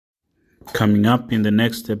coming up in the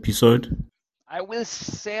next episode? I will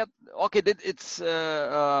say, okay, that it's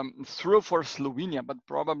true for Slovenia, but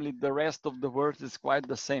probably the rest of the world is quite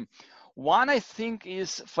the same. One, I think,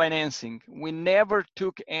 is financing. We never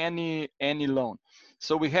took any loan,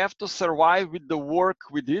 so we have to survive with the work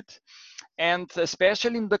we did. And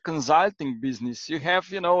especially in the consulting business, you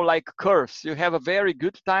have, like curves. You have a very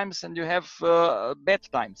good times and you have bad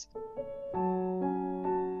times.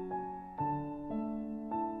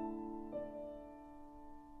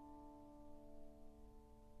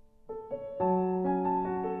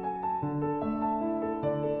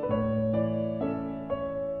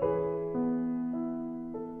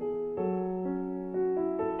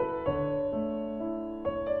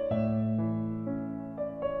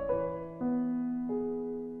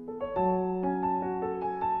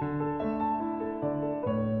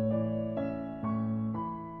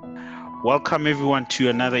 Welcome everyone to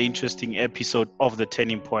another interesting episode of the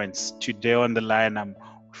Turning Points. Today on the line, I'm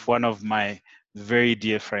with one of my very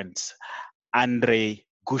dear friends, Andrej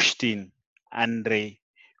Guštin. Andrej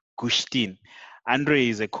Guštin. Andrej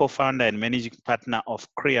is a co-founder and managing partner of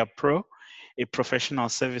CREApro, a professional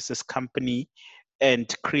services company, and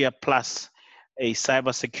CREAplus, a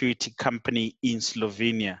cybersecurity company in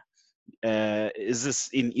Slovenia. Is this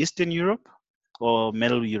in Eastern Europe or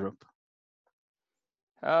Middle Europe?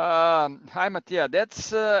 Hi, Mattia.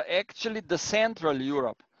 That's actually the Central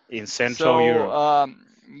Europe. In Central Europe.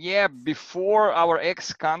 Yeah, before our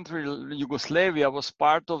ex-country Yugoslavia was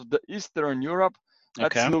part of the Eastern Europe, but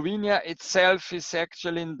Okay. Slovenia itself is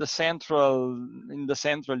actually in the Central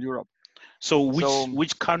Europe. So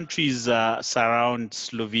which countries surround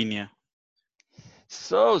Slovenia?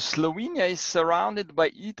 So Slovenia is surrounded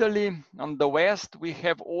by Italy on the west. We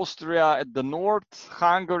have Austria at the north,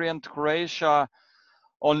 Hungary and Croatia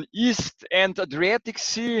on east, and Adriatic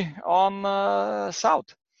Sea on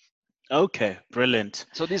south. Okay, brilliant.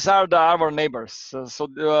 So these are our neighbors.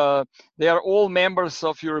 They are all members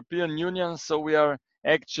of European Union. So we are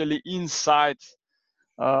actually inside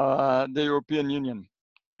the European Union.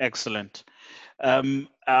 Excellent.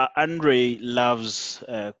 Andrej loves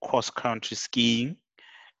cross-country skiing,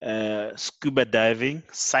 scuba diving,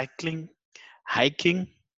 cycling, hiking,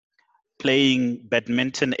 playing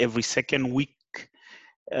badminton every second week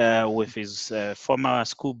with his former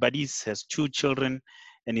school buddies, has 2 children,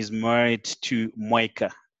 and is married to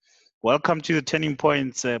Moika. Welcome to the Turning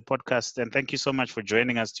Points podcast, and thank you so much for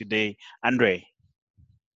joining us today, Andrej.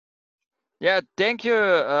 Yeah, thank you,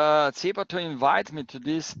 CREApro, to invite me to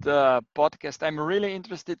this podcast. I'm really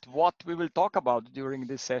interested what we will talk about during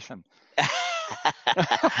this session.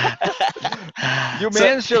 You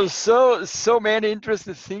mentioned so many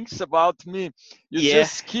interesting things about me. You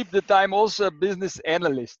just keep the time also a business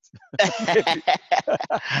analyst.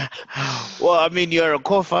 Well, I mean, you're a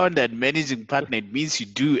co-founder and managing partner. It means you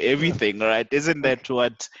do everything, right? Isn't that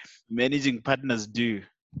what managing partners do?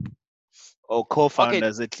 Or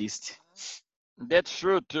co-founders, at least. That's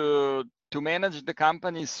true. To manage the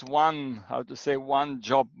company is one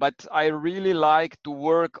job, but I really like to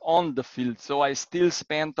work on the field. So I still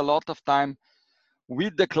spend a lot of time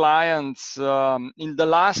with the clients in the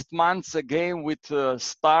last months, again with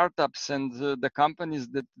startups and the companies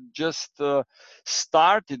that just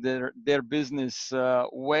started their business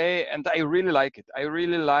way, and I really like it. I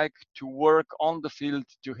really like to work on the field,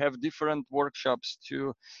 to have different workshops,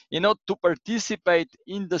 to participate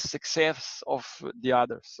in the success of the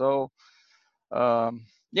others. So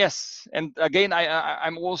yes, and again,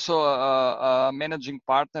 I'm also a managing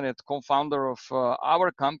partner and co-founder of our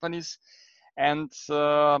companies. And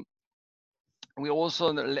we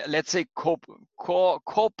also, let's say,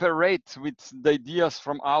 cooperate with the ideas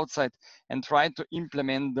from outside and try to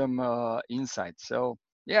implement them inside. So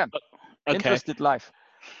yeah, interested life.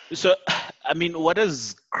 So, I mean, what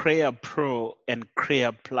does CREApro and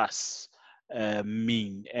CREAplus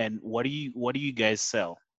mean, and what do you guys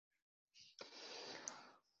sell?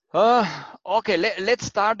 Okay, let's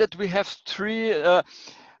start that we have 3.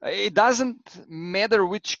 It doesn't matter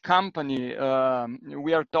which company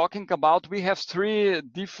we are talking about. We have 3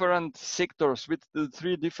 different sectors with the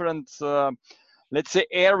 3 different, let's say,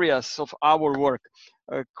 areas of our work.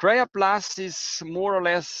 CREAplus is more or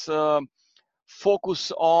less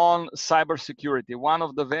focus on cybersecurity, one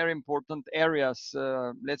of the very important areas.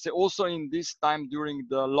 Let's say also in this time during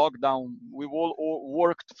the lockdown, we all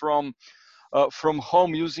worked from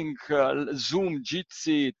home using Zoom,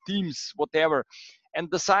 Jitsi, Teams, whatever. And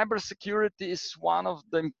the cybersecurity is one of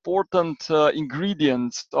the important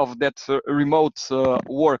ingredients of that remote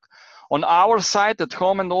work on our side at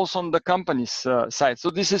home and also on the company's side. So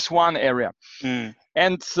this is one area.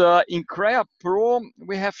 And in CREApro,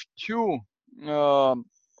 we have uh,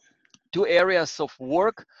 two areas of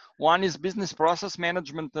work. One is business process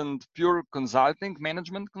management and pure consulting,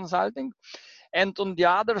 management consulting. And on the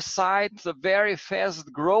other side, the very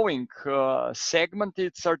fast growing segment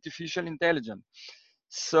is artificial intelligence.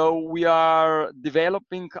 So we are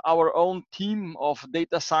developing our own team of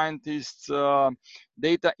data scientists,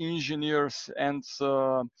 data engineers, and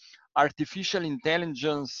artificial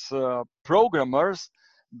intelligence programmers,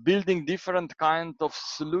 building different kind of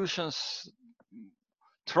solutions,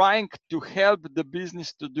 trying to help the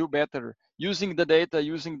business to do better, using the data,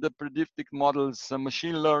 using the predictive models,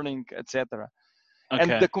 machine learning, etc. And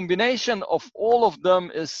Okay. the combination of all of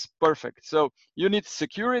them is perfect. So you need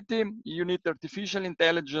security, you need artificial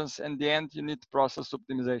intelligence, and in the end you need process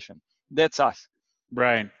optimization. That's us.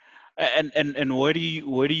 Right. And where do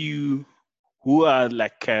you who are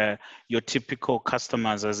like your typical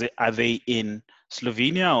customers? Are they in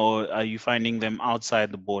Slovenia, or are you finding them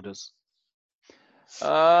outside the borders?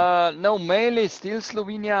 No, mainly still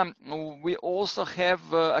Slovenia. We also have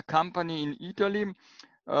a company in Italy,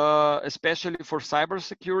 especially for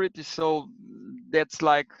cybersecurity. So that's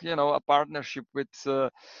like, you know, a partnership with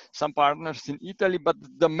some partners in Italy. But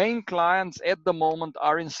the main clients at the moment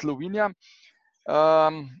are in Slovenia.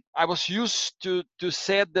 I was used to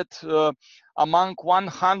say that among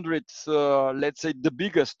 100, let's say the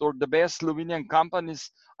biggest or the best Slovenian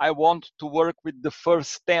companies, I want to work with the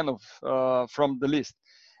first 10 of from the list.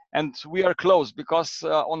 And we are close because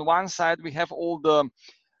on one side we have all the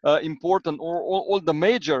important or all the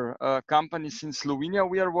major companies in Slovenia.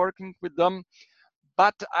 We are working with them,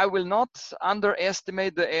 but I will not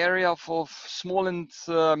underestimate the area of small and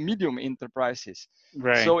medium enterprises.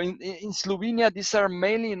 Right. So in Slovenia, these are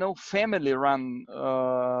mainly, you know, family-run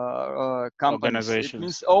companies. It Organizations.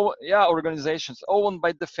 means, oh yeah, organizations owned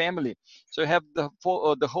by the family. So you have the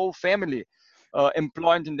whole family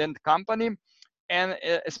employed in that company, and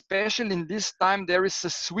especially in this time, there is a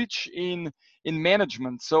switch in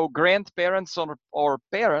management. So grandparents or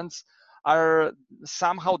parents are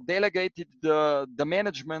somehow delegated the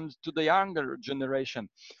management to the younger generation,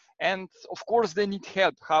 and of course they need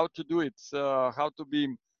help how to do it, how to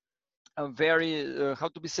be how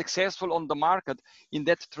to be successful on the market in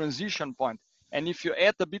that transition point. And if you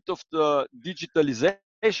add a bit of the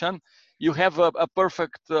digitalization, you have a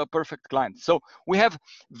perfect client. So we have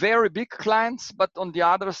very big clients, but on the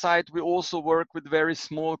other side we also work with very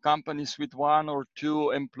small companies with 1 or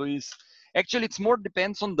 2 employees. Actually, it's more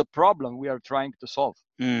depends on the problem we are trying to solve.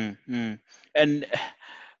 And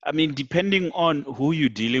I mean, depending on who you're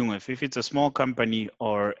dealing with, if it's a small company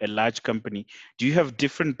or a large company, do you have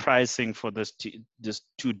different pricing for this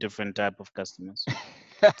two different type of customers?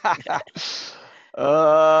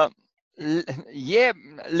 uh, yeah,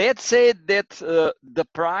 let's say that the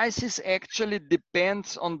prices actually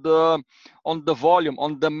depends on the volume,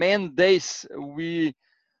 on the man days we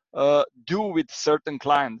do with certain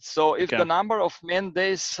clients. So if Okay. the number of man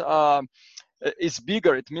days is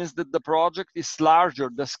bigger, it means that the project is larger,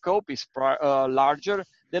 the scope is larger,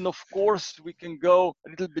 then of course we can go a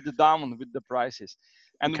little bit down with the prices.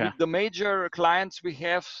 And Okay. with the major clients, we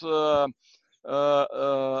have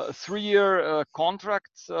 3-year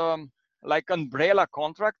contract, like umbrella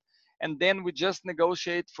contract, and then we just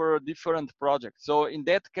negotiate for a different project. So in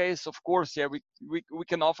that case, of course, yeah, we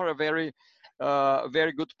can offer a very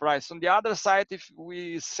good price. On the other side, if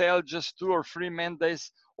we sell just 2 or 3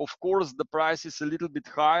 mandates, of course the price is a little bit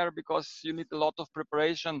higher because you need a lot of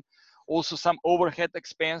preparation, also some overhead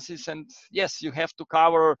expenses, and yes, you have to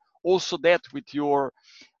cover also that with your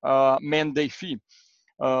mandate fee.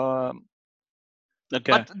 Uh,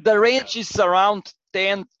 Okay. but the range is around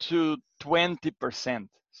 10 to 20%.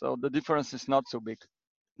 So the difference is not so big.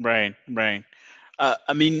 Right. Right.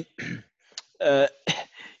 I mean, uh,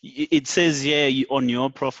 it says here on your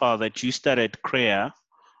profile that you started CREA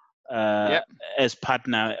uh, Yeah. as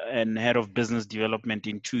partner and head of business development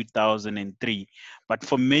in 2003. But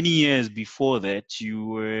for many years before that, you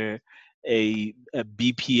were a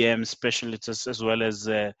BPM specialist as well as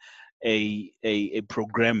a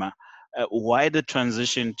programmer. Why the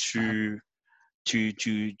transition to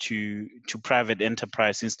private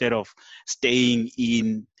enterprise instead of staying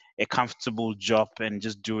in a comfortable job and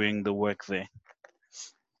just doing the work there?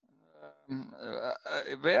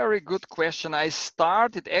 A very good question. I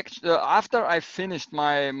started actually after I finished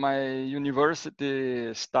my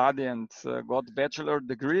university study and got bachelor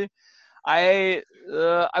degree. I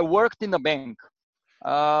worked in a bank.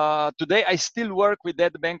 Today I still work with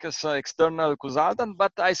that bank as an external consultant,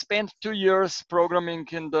 but I spent 2 years programming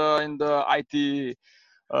in the IT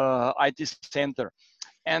center.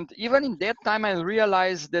 And even in that time, I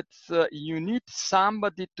realized that you need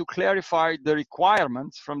somebody to clarify the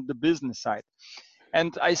requirements from the business side.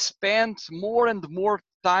 And I spent more and more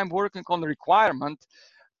time working on requirements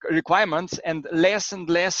and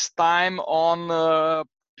less time on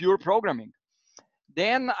pure programming.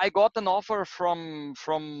 Then I got an offer from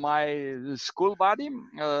my school buddy.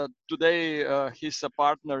 Today he's a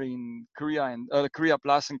partner in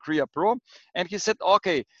CREAplus and CREApro, and he said,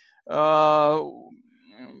 "Okay, uh,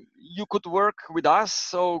 you could work with us,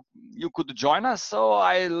 so you could join us." So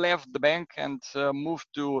I left the bank and moved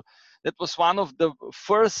to. That was one of the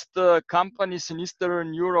first companies in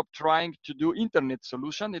Eastern Europe trying to do internet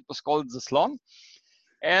solution. It was called Zaslon.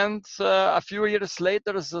 And a few years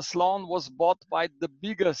later, Zaslon was bought by the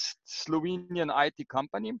biggest Slovenian IT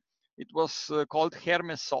company. It was called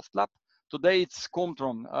Hermes Softlab. Today it's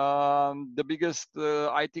Comtron, the biggest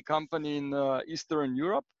IT company in Eastern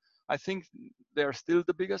Europe. I think they're still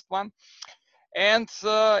the biggest one. And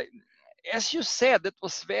as you said, it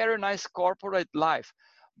was very nice corporate life.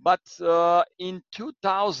 But in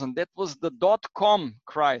 2000, that was the dot-com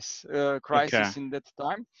Okay. crisis in that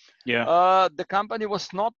time. Yeah. The company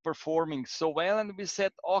was not performing so well, and we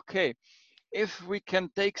said, okay, if we can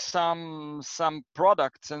take some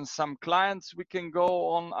products and some clients, we can go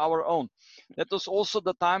on our own. That was also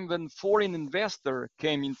the time when foreign investor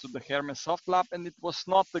came into the Hermes Soft Lab, and it was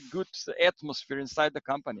not a good atmosphere inside the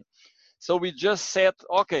company. So we just said,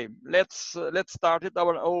 okay, let's start it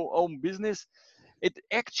our own business. It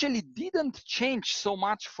actually didn't change so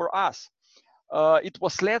much for us. It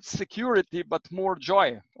was less security, but more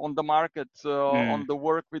joy on the market, Mm, on the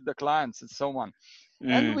work with the clients and so on.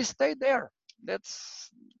 And mm. we stayed there.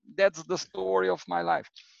 That's the story of my life.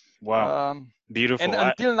 Wow. And Beautiful.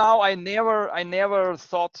 until now, I never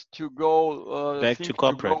thought to go, Back to think to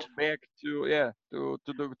go corporate. back to, yeah, to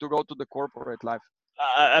go to the corporate life.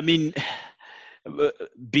 I mean,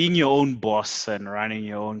 being your own boss and running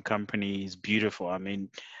your own company is beautiful. I mean,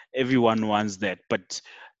 everyone wants that, but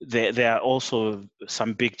there are also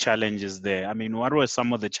some big challenges there. I mean, what were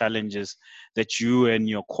some of the challenges that you and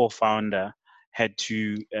your co-founder had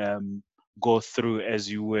to go through as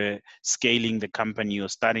you were scaling the company or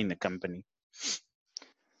starting the company?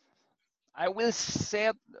 I will say,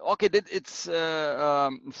 okay, that it's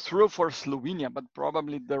true for Slovenia, but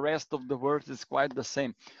probably the rest of the world is quite the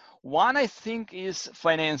same. One, I think, is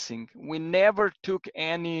financing. We never took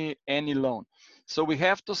any loan, so we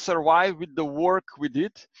have to survive with the work we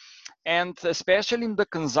did. And especially in the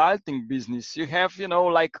consulting business, you have,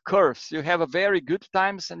 like curves. You have a very good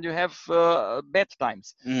times and you have bad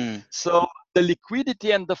times. Mm, So the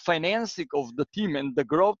liquidity and the financing of the team and the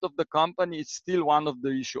growth of the company is still one of the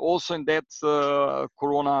issue. Also in that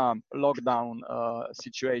Corona lockdown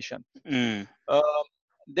situation. mm, Uh,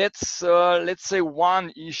 that's let's say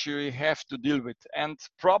one issue you have to deal with, and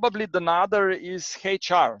probably the other is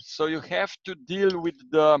HR. So you have to deal with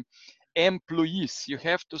the employees. You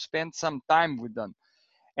have to spend some time with them.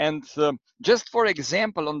 And just for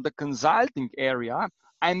example, on the consulting area,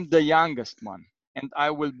 I'm the youngest one, and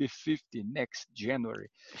I will be 50 next January.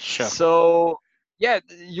 sure. So yeah,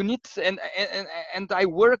 you need, and I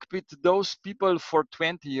worked with those people for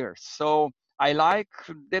 20 years. So I like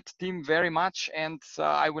that team very much, and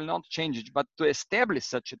I will not change it. But to establish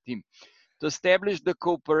such a team, to establish the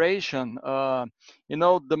cooperation, the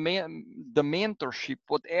mentorship,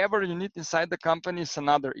 whatever you need inside the company is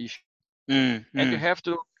another issue, Mm, and you mm. have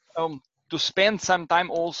to spend some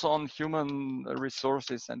time also on human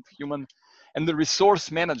resources and the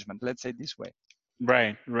resource management. Let's say this way.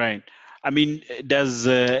 Right, right. I mean, does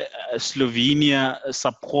Slovenia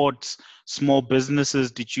support small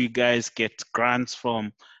businesses? Did you guys get grants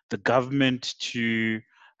from the government to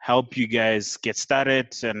help you guys get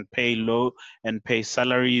started and pay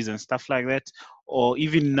salaries and stuff like that? Or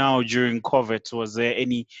even now during COVID, was there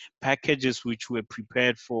any packages which were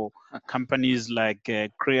prepared for companies like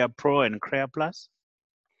CREApro and CREAplus?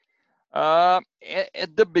 At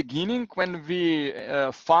the beginning, when we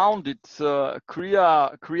founded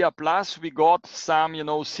CREAplus, we got some,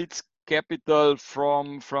 seeds capital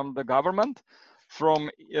from the government, from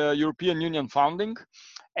European Union funding,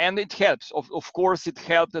 and it helps. Of course, it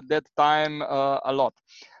helped at that time a lot.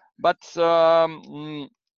 But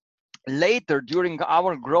later, during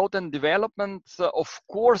our growth and development, of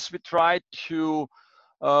course, we tried to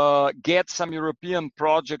get some European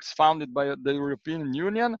projects funded by the European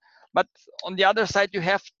Union. But on the other side, you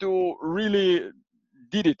have to really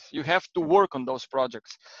did it. You have to work on those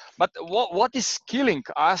projects. But what is killing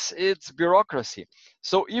us? It's bureaucracy.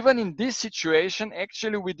 So even in this situation,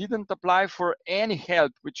 actually, we didn't apply for any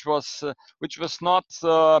help, which was not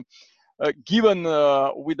given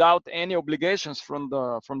without any obligations from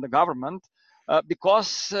the government,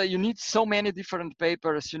 because you need so many different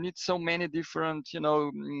papers, you need so many different,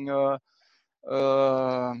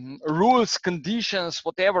 rules, conditions,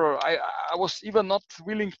 whatever. I was even not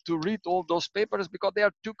willing to read all those papers because they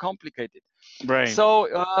are too complicated. Right. So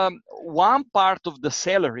one part of the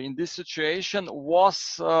salary in this situation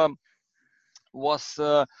was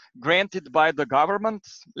granted by the government,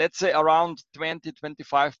 let's say around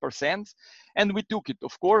 20-25%, and we took it,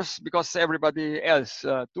 of course, because everybody else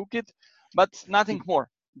took it, but nothing more.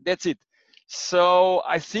 That's it. So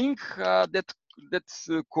I think that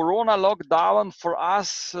Corona lockdown for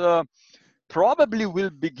us probably will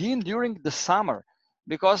begin during the summer,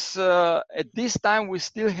 because at this time we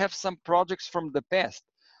still have some projects from the past,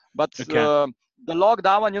 but Okay. the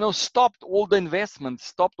lockdown, stopped all the investments,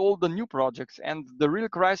 stopped all the new projects, and the real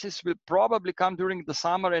crisis will probably come during the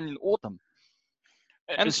summer and in autumn.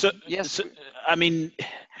 And So, yes, so I mean,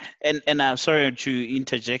 and I'm sorry to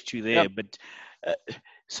interject you yeah. there, but uh,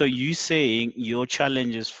 so you saying your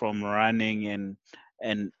challenges from running and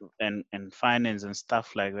and finance and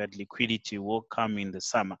stuff like that, liquidity will come in the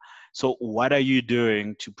summer. So what are you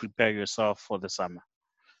doing to prepare yourself for the summer?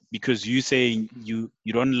 Because you saying you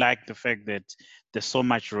don't like the fact that there's so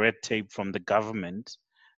much red tape from the government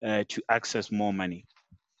to access more money.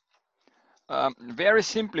 Very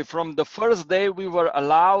simply, from the first day we were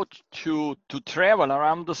allowed to travel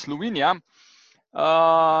around the Slovenia,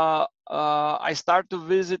 I start to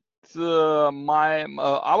visit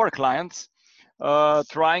our clients,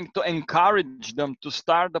 trying to encourage them to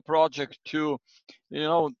start the project, to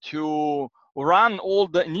run all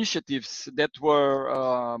the initiatives that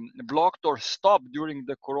were blocked or stopped during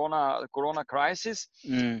the corona crisis.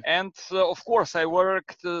 Mm, And of course, I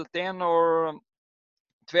worked 10 or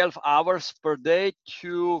 12 hours per day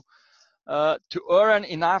to earn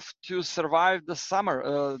enough to survive the summer,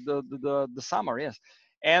 the summer, yes.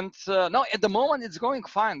 And no, at the moment it's going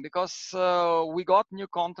fine, because we got new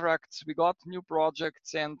contracts, we got new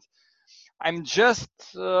projects, and I'm just,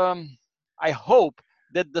 I hope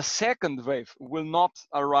that the second wave will not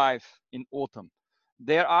arrive in autumn.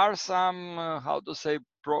 There are some, how to say,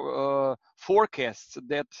 forecasts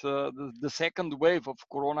that the second wave of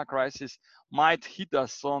Corona crisis might hit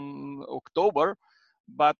us on October,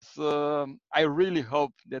 but I really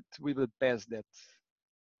hope that we will pass that.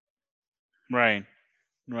 right,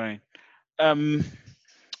 right. Um,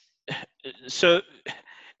 so,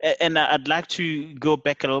 and I'd like to go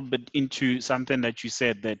back a little bit into something that you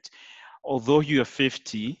said, that although you're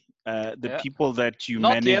 50, the Yeah, people that you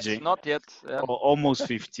not yet, managing, not yet. Yeah. or almost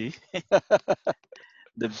 50,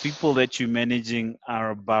 the people that you're managing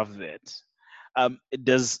are above that.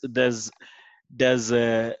 Does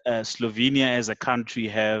Slovenia as a country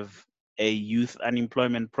have a youth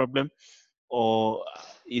unemployment problem, or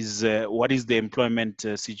is what is the employment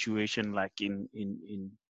situation like in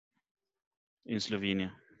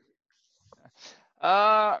Slovenia?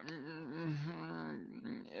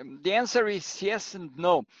 The answer is yes and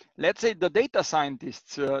no. Let's say the data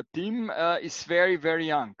scientists team is very, very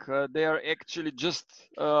young. They are actually just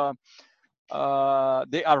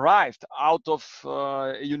they arrived out of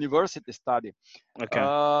a university study. Okay.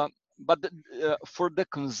 Uh, but for the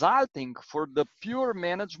consulting, for the pure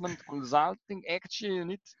management consulting, actually you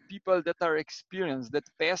need people that are experienced, that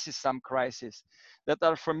passes some crisis, that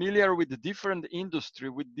are familiar with the different industry,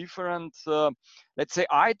 with different, let's say,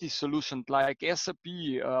 IT solutions like SAP,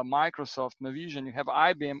 Microsoft, Navision. You have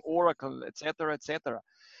IBM, Oracle, etc., etc.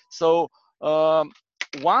 So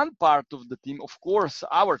one part of the team, of course,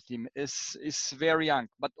 our team is very young,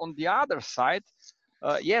 but on the other side,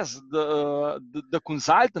 yes, the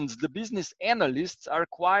consultants, the business analysts are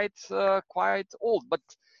quite old, but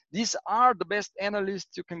these are the best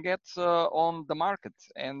analysts you can get on the market.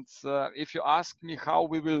 And if you ask me how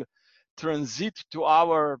we will transit to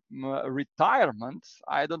our retirement,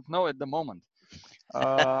 I don't know at the moment.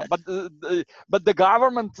 But the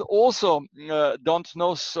government also don't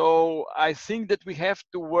know. So I think that we have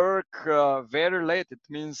to work very late. It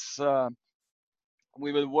means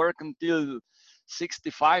we will work until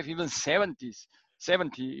 65, even 70s,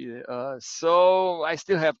 70. So I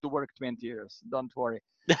still have to work 20 years. Don't worry.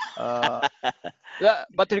 Uh, yeah,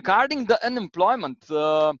 but regarding the unemployment,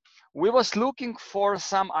 we was looking for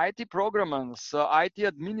some IT programmers, IT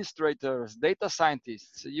administrators, data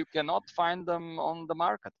scientists. You cannot find them on the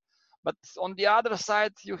market. But on the other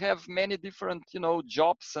side, you have many different,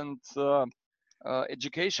 jobs and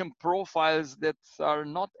education profiles that are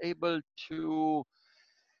not able to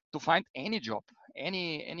find any job,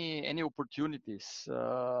 any opportunities.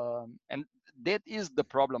 And that is the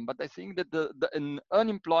problem. But I think that the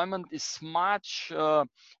unemployment is much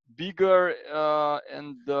bigger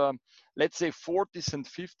and let's say 40s and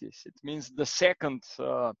 50s. It means the second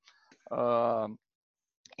uh,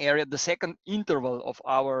 area, the second interval of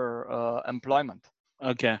our employment.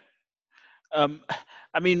 Okay.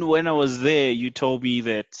 I mean, when I was there, you told me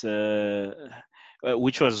that,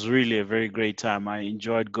 which was really a very great time. I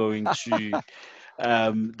enjoyed going to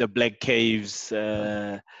the Black Caves,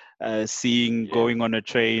 seeing, Yeah. going on a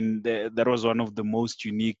train. That was one of the most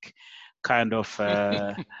unique kind of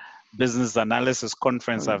business analysis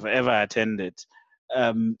conference I've ever attended.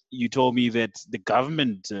 You told me that the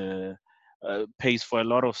government pays for a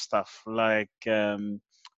lot of stuff, like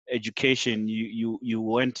education. You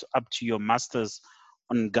went up to your masters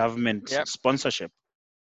on government Yeah. sponsorship.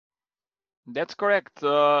 That's correct.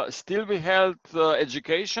 Still, we held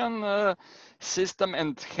education system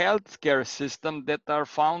and healthcare system that are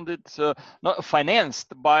founded, not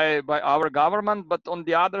financed by our government, but on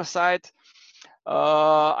the other side,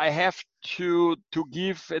 I have to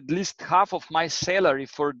give at least half of my salary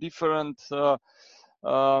for different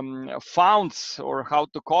funds, or how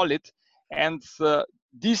to call it, and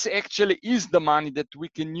this actually is the money that we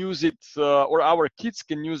can use it, or our kids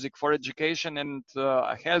can use it for education and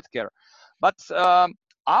healthcare. But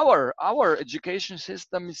our education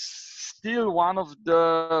system is still one of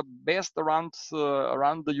the best around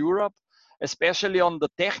the Europe, especially on the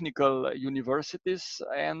technical universities,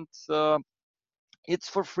 and it's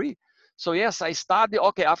for free. So yes, I study.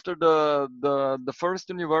 Okay, after the first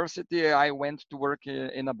university, I went to work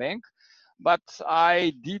in a bank, but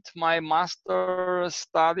I did my master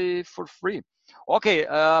study for free. Okay,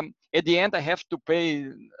 at the end, I have to pay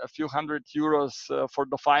a few €100 for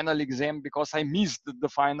the final exam because I missed the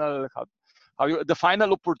final the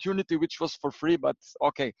final opportunity, which was for free. But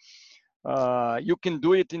okay, you can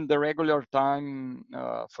do it in the regular time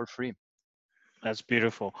for free. That's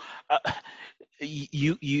beautiful. Uh,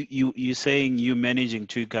 you saying you managing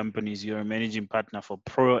two companies. You're a managing partner for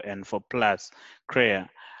Pro and for Plus, CREA.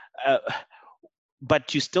 Uh,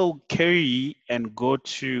 but you still carry and go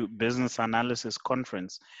to business analysis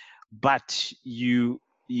conference, but you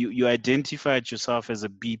identified yourself as a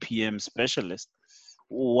BPM specialist.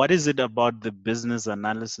 What is it about the business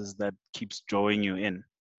analysis that keeps drawing you in?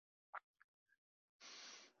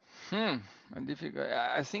 Hmm. Difficult.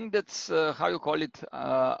 I think that's how you call it,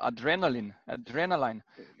 adrenaline.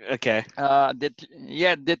 Okay. That,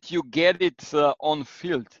 yeah, that you get it on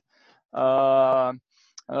field. Uh,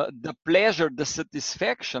 the pleasure, the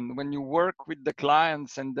satisfaction when you work with the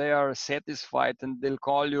clients and they are satisfied and they'll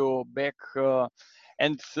call you back,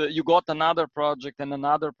 and you got another project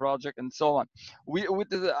and so on.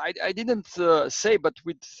 I didn't say, but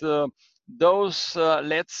with those,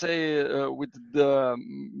 let's say, with the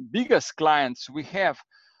biggest clients we have,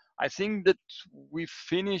 I think that we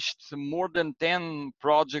finished more than 10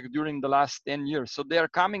 projects during the last 10 years. So they are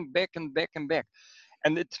coming back and back and back.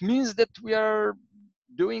 And it means that we are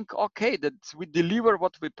doing okay, that we deliver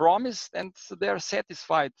what we promised, and they are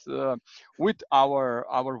satisfied with our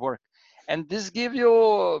work. And this gives you,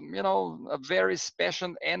 a very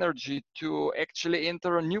special energy to actually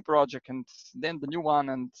enter a new project and then the new one,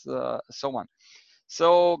 and so on.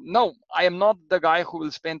 So no, I am not the guy who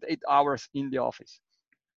will spend 8 hours in the office.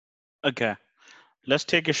 Okay. Let's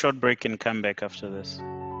take a short break and come back after this.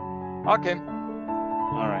 Okay.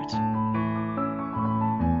 All right.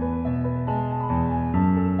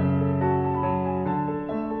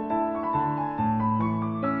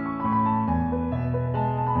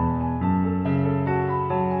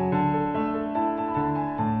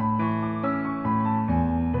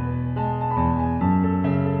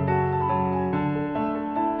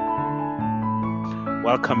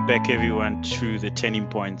 Welcome back, everyone, to the Turning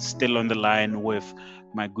Point. Still on the line with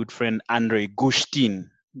my good friend Andrej Guštin.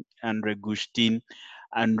 Andrej Guštin.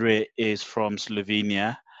 Andrej is from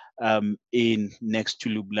Slovenia, in next to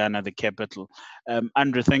Ljubljana, the capital.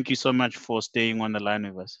 Andrej, thank you so much for staying on the line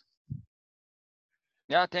with us.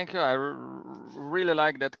 Yeah, thank you. I really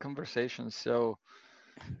like that conversation. So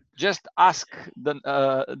just ask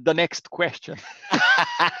the next question.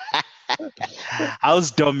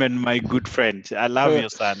 How's Domen, my good friend? I love your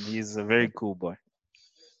son. He's a very cool boy.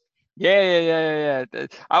 Yeah.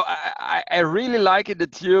 I really like it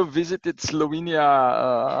that you visited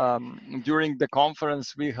Slovenia during the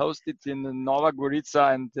conference we hosted in Nova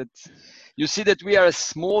Gorica, and that you see that we are a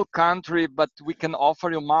small country, but we can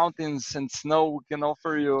offer you mountains and snow. We can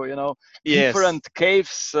offer you, Yes. different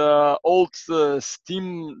caves, old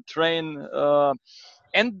steam train,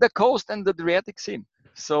 and the coast and the Adriatic Sea.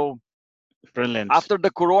 So Brilliant. After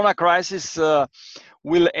the Corona crisis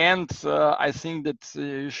will end, I think that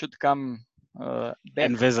you should come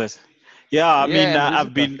back. And visit. Yeah, I Yeah, mean, and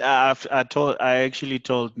I've visit us. been, I actually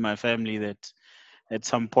told my family that at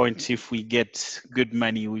some point, if we get good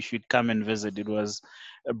money, we should come and visit. It was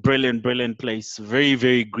a brilliant, brilliant place. Very,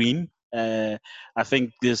 very green. I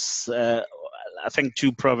think I think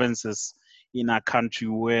two provinces in our country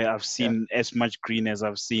where I've Yeah, seen as much green as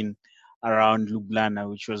I've seen around Ljubljana,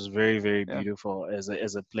 which was very, very yeah. beautiful as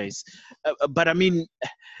a place. But I mean,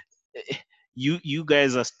 you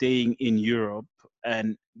guys are staying in Europe,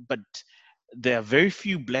 and but there are very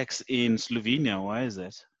few blacks in Slovenia. Why is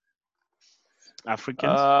that?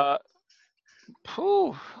 Africans? Uh,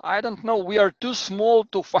 Phew, I don't know. We are too small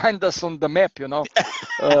to find us on the map, you know.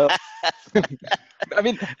 Uh, I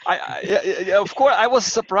mean, yeah, of course, I was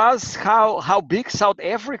surprised how big South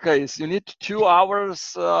Africa is. You need 2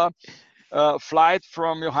 hours flight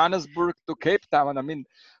from Johannesburg to Cape Town. I mean,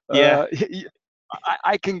 Yeah. uh,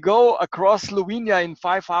 I can go across Slovenia in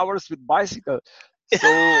 5 hours with bicycle.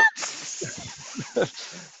 So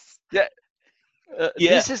yeah, Yeah.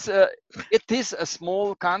 this is it is a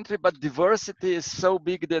small country, but diversity is so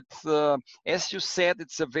big that, as you said,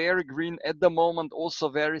 it's a very green at the moment, also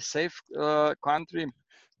very safe country.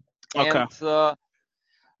 And Okay.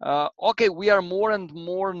 okay, we are more and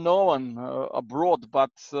more known abroad,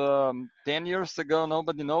 but 10 years ago,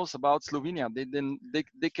 nobody knows about Slovenia.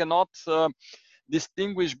 They cannot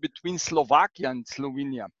distinguish between Slovakia and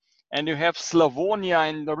Slovenia, and you have Slavonia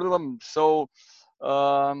and the rhythm. So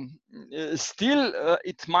still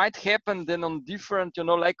it might happen then on different, you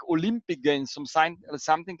know, like Olympic games,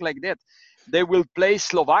 something like that. They will play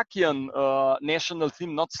Slovakian national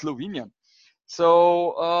team, not Slovenian.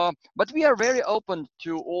 So but we are very open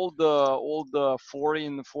to all the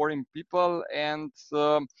foreign people, and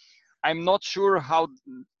I'm not sure how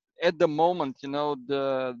at the moment, you know,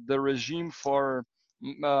 the regime for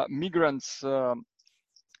migrants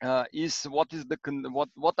is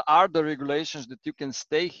what are the regulations that you can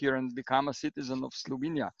stay here and become a citizen of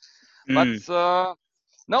Slovenia. But Mm,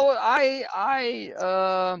 no, I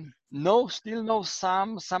still know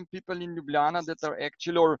some people in Ljubljana that are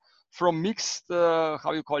actually, or from mixed,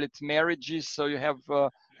 how you call it, marriages. So you have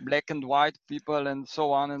black and white people and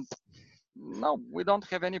so on. And no, we don't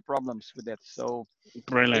have any problems with that. So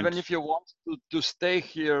even brilliant. if you want to stay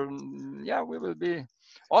here, yeah, we will be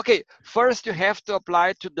okay. First you have to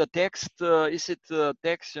apply to the text. Is it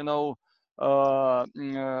text, you know,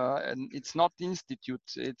 and it's not institute,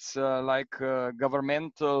 it's like a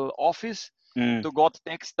governmental office Mm, to got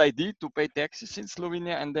text ID to pay taxes in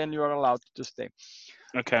Slovenia, and then you are allowed to stay.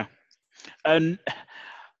 okay. And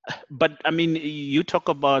but I mean, you talk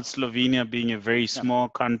about Slovenia being a very Yeah. small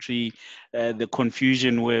country, the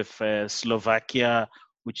confusion with Slovakia,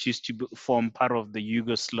 which used to form part of the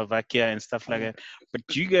Yugoslovakia and stuff like Okay. that.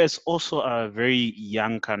 But you guys also are a very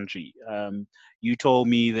young country. You told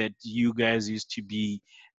me that you guys used to be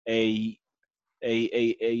a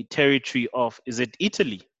a territory of, is it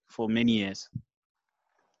Italy for many years?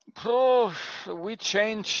 Oh, we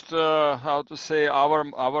changed, how to say,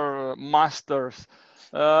 our masters.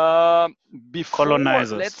 Uh, Before,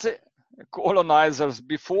 let's Colonizers. say, colonizers.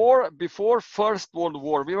 Before First World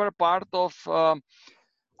War, we were part of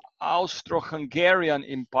Austro-Hungarian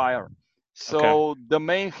Empire. Okay. So the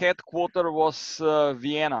main headquarter was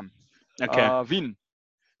Vienna, Okay. Wien.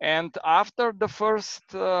 And after the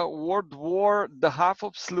First World War, the half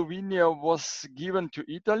of Slovenia was given to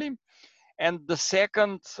Italy, and the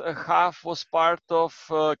second half was part of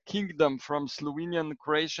kingdom from Slovenian,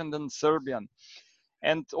 Croatian, and Serbian.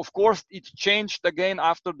 And of course, it changed again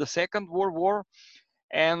after the Second World War,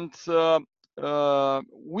 and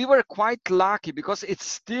we were quite lucky because it's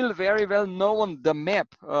still very well known. The map,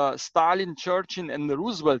 Stalin, Churchill, and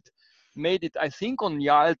Roosevelt made it, I think, on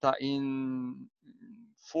Yalta in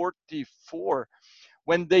 44,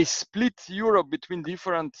 when they split Europe between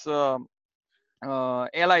different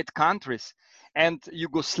allied countries, and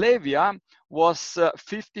Yugoslavia was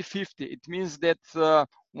 50-50. It means that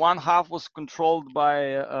one half was controlled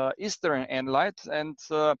by Eastern allied, and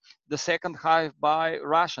the second half by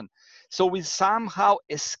Russian. So we somehow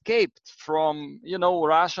escaped from, you know,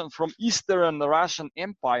 from Eastern Russian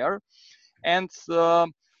Empire, and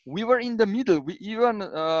we were in the middle. We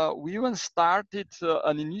even started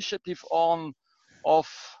an initiative on of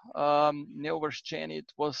Neovershcheni.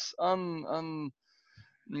 It was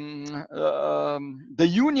the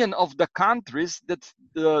union of the countries that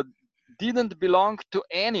didn't belong to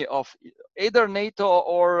any of either NATO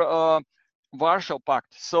or Warsaw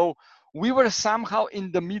Pact. So we were somehow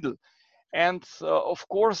in the middle. And of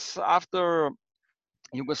course, after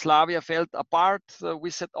Yugoslavia fell apart, we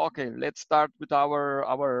said, okay, let's start with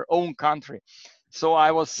our own country. So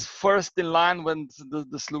I was first in line when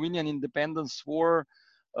the Slovenian independence war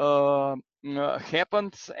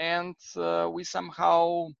happened, and we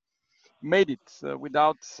somehow made it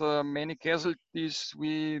without many casualties.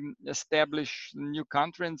 We established a new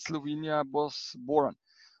country, and Slovenia was born.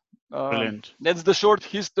 Brilliant. That's the short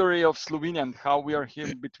history of Slovenia and how we are here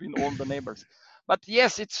between all the neighbors. But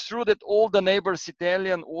yes, it's true that all the neighbors,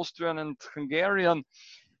 Italian, Austrian, and Hungarian,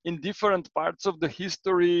 in different parts of the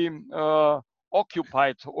history,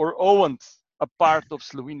 occupied or owned a part of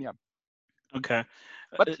Slovenia. Okay.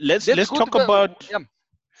 But Let's that's let's good. talk about Yeah,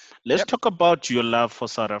 let's yeah. talk about your love for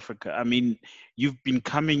South Africa. I mean, you've been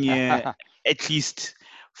coming here at least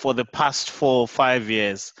for the past 4 or 5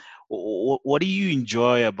 years. What do you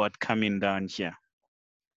enjoy about coming down here?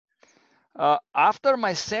 After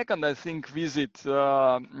my second, I think, visit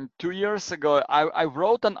 2 years ago, I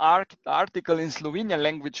wrote an article in Slovenian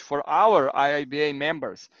language for our IIBA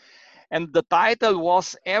members. And the title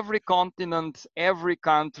was Every Continent, Every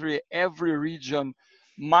Country, Every Region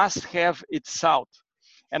Must Have Its South.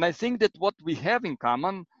 And I think that what we have in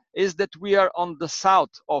common is that we are on the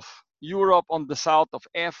south of Europe, on the south of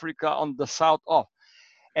Africa, on the south of.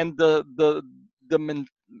 And the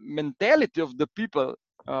mentality of the people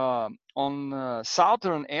on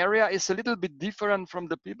southern area is a little bit different from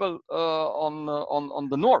the people on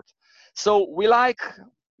the north. So we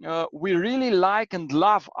really like and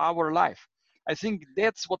love our life. I think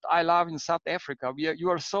that's what I love in South Africa. You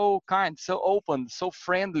are so kind, so open, so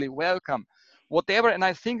friendly, welcome, whatever. And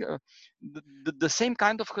I think the same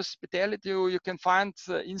kind of hospitality you can find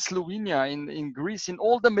in Slovenia, in Greece, in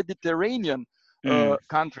all the Mediterranean Mm,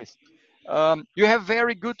 countries. You have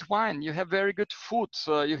very good wine, you have very good food,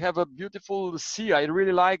 you have a beautiful sea. I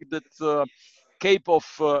really like that Cape of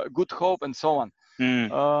Good Hope and so on.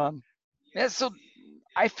 mm, Yeah, so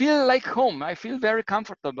I feel like home. I feel very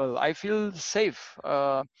comfortable. I feel safe.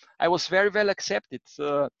 I was very well accepted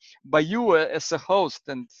by you as a host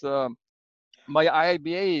and by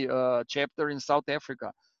IIBA chapter in South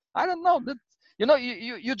Africa. I don't know that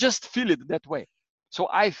you just feel it that way. So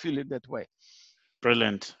I feel it that way.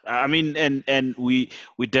 brilliant. I mean, and we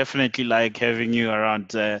definitely like having you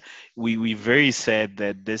around. We very sad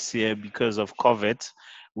that this year, because of COVID,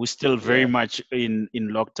 we're still very Yeah, much in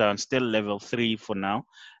lockdown, still level 3 for now.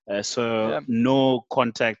 So yeah. no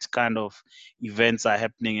contact kind of events are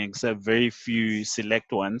happening except very few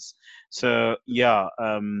select ones. So yeah,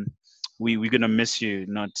 we're gonna miss you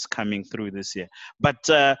not coming through this year. But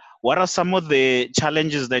what are some of the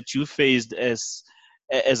challenges that you faced as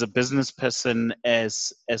a business person,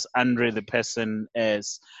 as Andrej the person,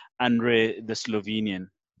 as Andrej the Slovenian?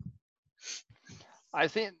 I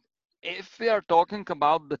think if we are talking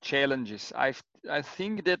about the challenges, I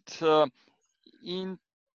think that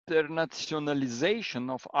internationalization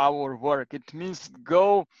of our work, it means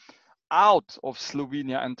go out of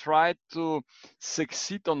Slovenia and try to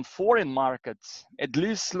succeed on foreign markets, at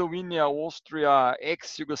least Slovenia, Austria,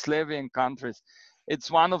 ex-Yugoslavian countries. It's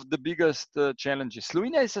one of the biggest challenges.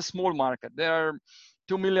 Slovenia is a small market. There are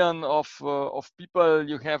 2 million of people.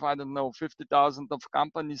 You have, I don't know, 50,000 of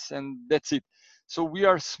companies, and that's it. So we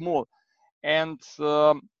are small. And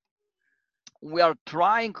we are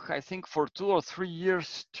trying, I think, for 2 or 3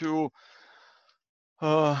 years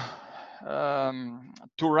uh,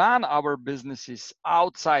 to run our businesses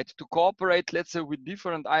outside, to cooperate, let's say, with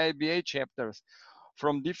different IIBA chapters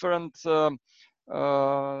from different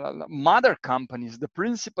mother companies, the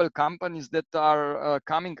principal companies that are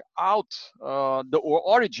coming out, the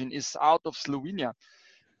origin is out of Slovenia,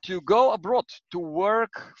 to go abroad to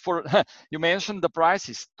work for you mentioned the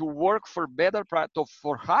prices, to work for better price,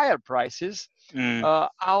 for higher prices Mm,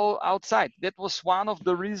 outside. That was one of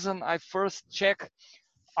the reasons I first checked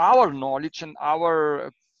our knowledge and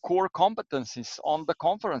our core competencies on the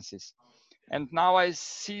conferences. And now I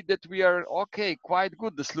see that we are okay, quite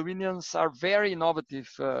good. The Slovenians are very innovative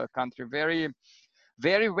country,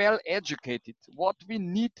 very well educated. What we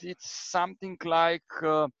need is something like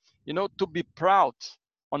to be proud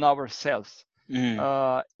on ourselves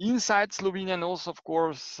mm. inside Slovenia, and also of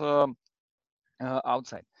course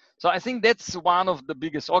outside. So I think that's one of the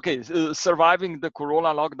biggest. Okay, surviving the Corona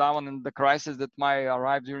lockdown and the crisis that might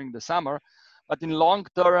arrive during the summer, but in long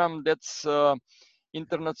term, that's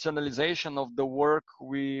internationalization of the work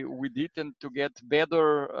we did, and to get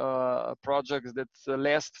better projects that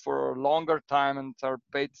last for a longer time and are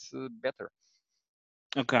paid better.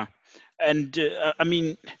 Okay. And I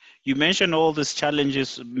mean, you mentioned all these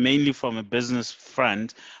challenges mainly from a business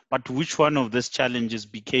front, but which one of these challenges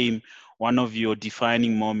became one of your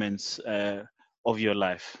defining moments of your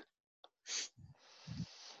life?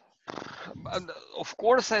 And of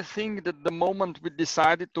course, I think that the moment we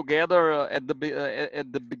decided together at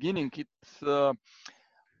the beginning,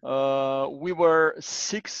 we were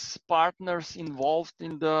 6 partners involved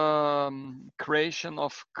in the creation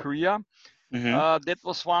of CREA. Mm-hmm. That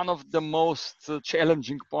was one of the most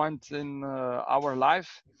challenging points in our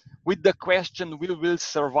life, with the question we will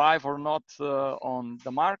survive or not on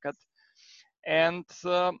the market. And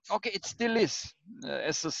okay, it still is.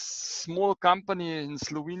 As a small company in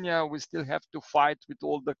Slovenia, we still have to fight with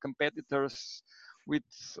all the competitors, with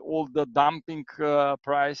all the dumping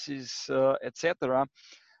prices, etc.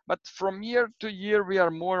 But from year to year, we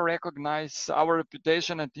are more recognized. Our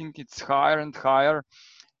reputation, I think, it's higher and higher.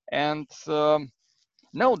 And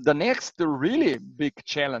no, the next really big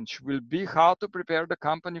challenge will be how to prepare the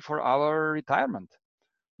company for our retirement.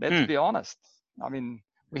 Let's Hmm. be honest. I mean,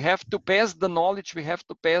 we have to pass the knowledge, we have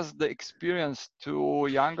to pass the experience to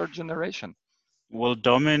younger generation. Will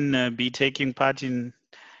Domin be taking part in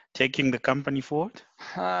taking the company forward?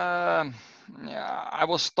 Um, yeah, I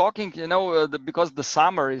was talking, because the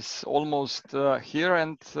summer is almost here,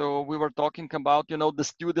 and we were talking about, the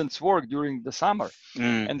students' work during the summer.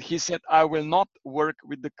 Mm, And he said, I will not work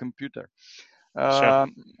with the computer. sure.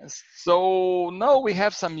 Um, so no, we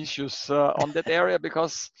have some issues on that area,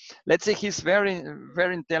 because let's say he's very,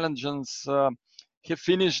 very intelligent. He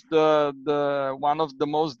finished the one of the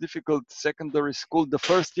most difficult secondary school, the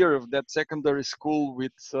first year of that secondary school,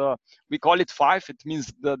 with we call it 5. It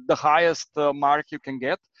means the highest mark you can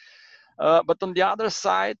get. But on the other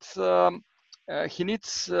side, he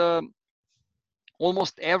needs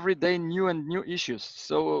almost every day new and new issues.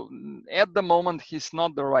 So at the moment, he's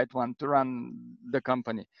not the right one to run the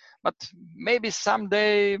company. But maybe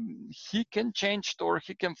someday he can change, or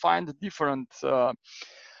he can find different,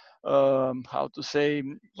 how to say,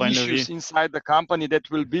 Point of view issues inside the company that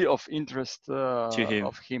will be of interest to him.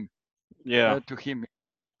 of him Yeah. to him.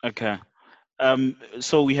 Okay.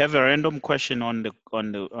 So we have a random question on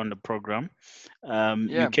the program. You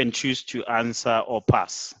Yeah, can choose to answer or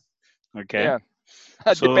pass. Okay. yeah.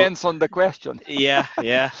 So Depends on the question.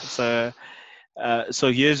 yeah.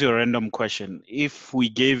 So here's your random question. If we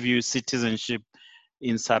gave you citizenship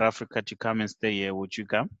in South Africa to come and stay here, would you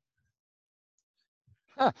come?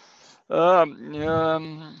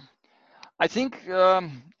 I think,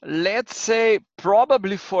 let's say,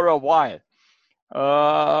 probably for a while.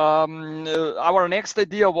 Our next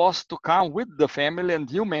idea was to come with the family, and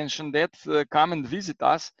you mentioned that, come and visit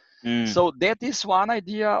us. Mm, So that is one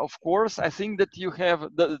idea. Of course, I think that you have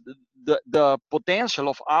the potential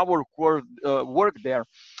of our work there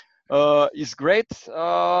is great,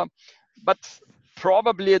 but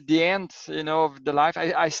probably at the end, of the life,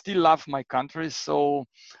 I still love my country, so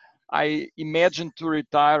I imagine to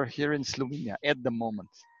retire here in Slovenia at the moment.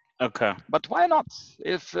 okay. But why not?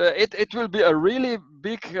 If it will be a really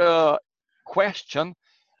big question.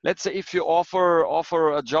 Let's say if you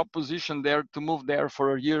offer a job position there, to move there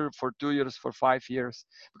for a year, for 2 years, for 5 years,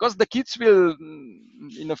 because the kids will,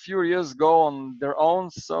 in a few years, go on their own.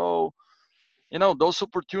 So those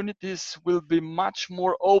opportunities will be much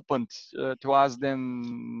more open to us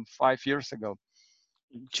than 5 years ago.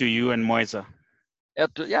 To you and Moisa.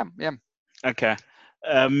 Yeah, yeah. Okay.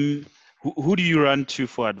 Who do you run to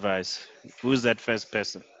for advice? Who's that first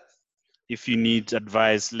person? If you need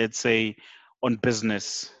advice, let's say on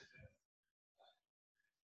business.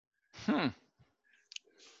 Hmm.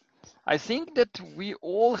 I think that we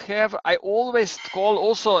all have, I always call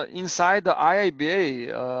also inside the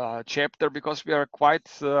IIBA chapter, because we are quite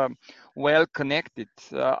well connected.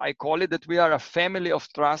 I call it that we are a family of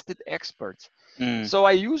trusted experts. Mm, So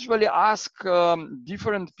I usually ask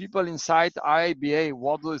different people inside IIBA,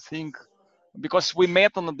 what do you think? Because we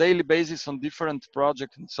met on a daily basis on different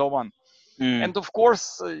projects and so on. mm. And of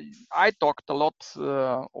course, I talked a lot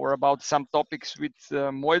or about some topics with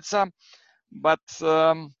Moitza, but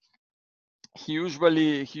she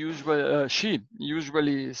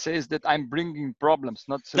usually says that I'm bringing problems,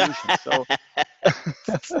 not solutions. So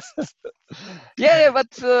yeah,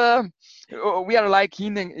 but we are like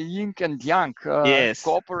yin and yang, Yes,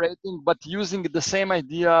 cooperating, but using the same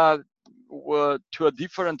idea to a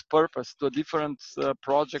different purpose, to a different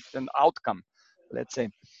project and outcome, let's say.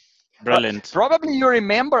 brilliant. Probably you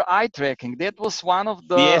remember eye tracking. That was one of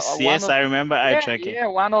the Yes, I remember eye tracking.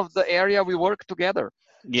 one of the area we worked together.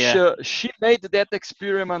 Yeah, She made that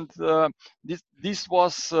experiment. This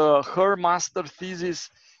was her master thesis,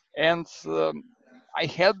 and I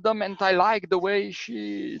helped them, and I like the way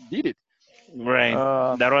she did it. right.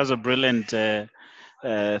 Uh, That was a brilliant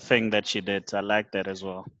thing that she did. I like that as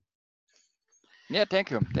well. yeah,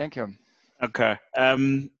 thank you, thank you. Okay.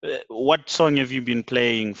 What song have you been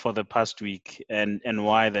playing for the past week, and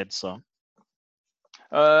why that song?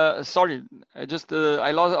 Sorry,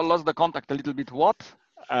 I lost the contact a little bit. What?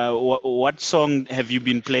 What song have you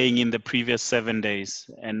been playing in the previous 7 days,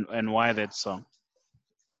 and why that song?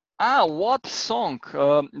 What song?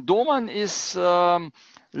 Doman is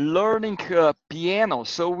learning piano,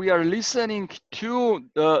 so we are listening to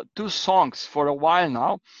two songs for a while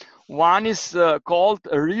now. One is called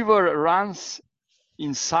 "A River Runs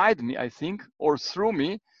Inside Me," I think, or "Through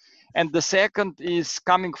Me," and the second is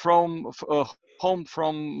coming from home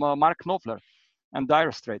from Mark Knopfler and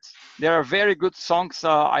Dire Straits. They are very good songs.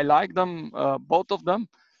 I like them, both of them.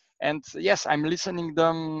 And yes, I'm listening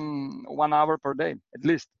them 1 hour per day, at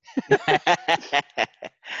least.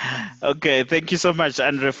 Okay, thank you so much,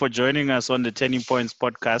 Andre, for joining us on the Turning Points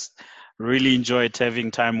podcast. Really enjoyed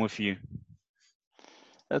having time with you.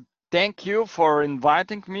 Thank you for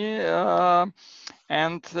inviting me.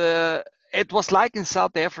 And it was like in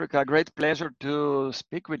South Africa. Great pleasure to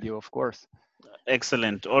speak with you, of course.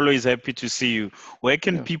 Excellent. Always happy to see you. Where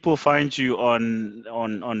can people find you on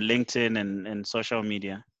LinkedIn and social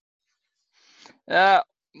media?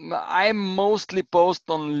 I mostly post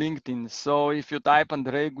on LinkedIn. So if you type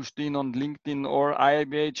Andrej Guštin on LinkedIn or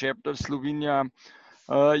IIBA chapter Slovenia,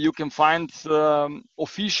 you can find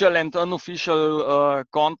official and unofficial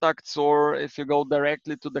contacts, or if you go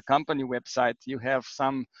directly to the company website, you have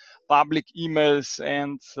some public emails,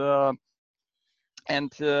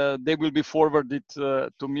 and they will be forwarded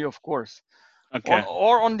to me, of course. Okay.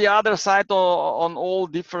 Or on the other side, on all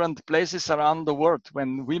different places around the world.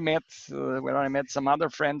 When we met, where I met some other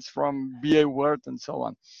friends from BA World and so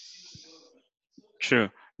on. True,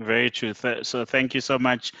 very true. So thank you so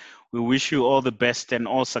much. We wish you all the best and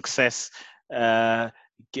all success.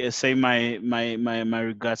 Say my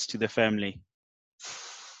regards to the family.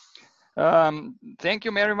 Thank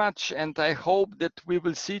you very much, and I hope that we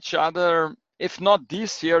will see each other. If not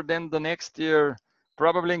this year, then the next year,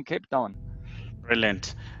 probably in Cape Town.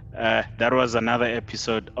 Brilliant. That was another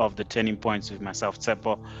episode of the Turning Points with myself,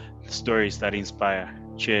 Tsepo. Stories that inspire.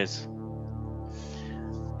 Cheers.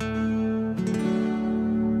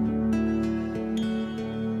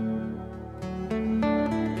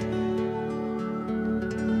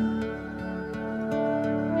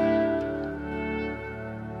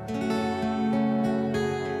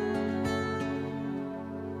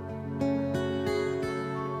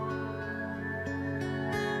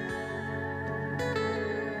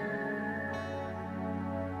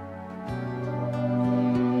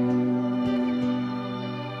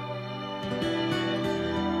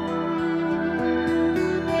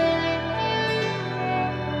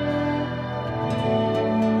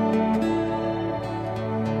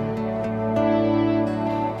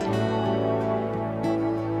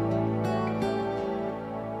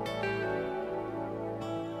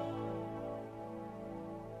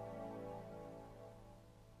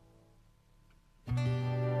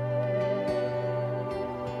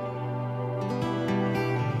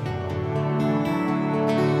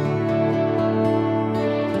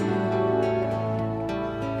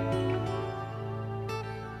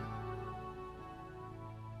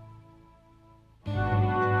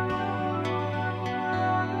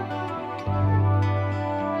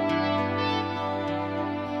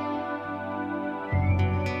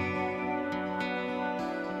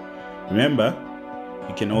 Remember,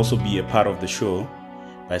 you can also be a part of the show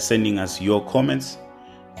by sending us your comments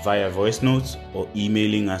via voice notes or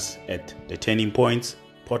emailing us at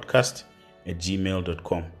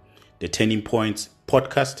theturningpointspodcast@gmail.com.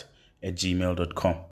 theturningpointspodcast@gmail.com.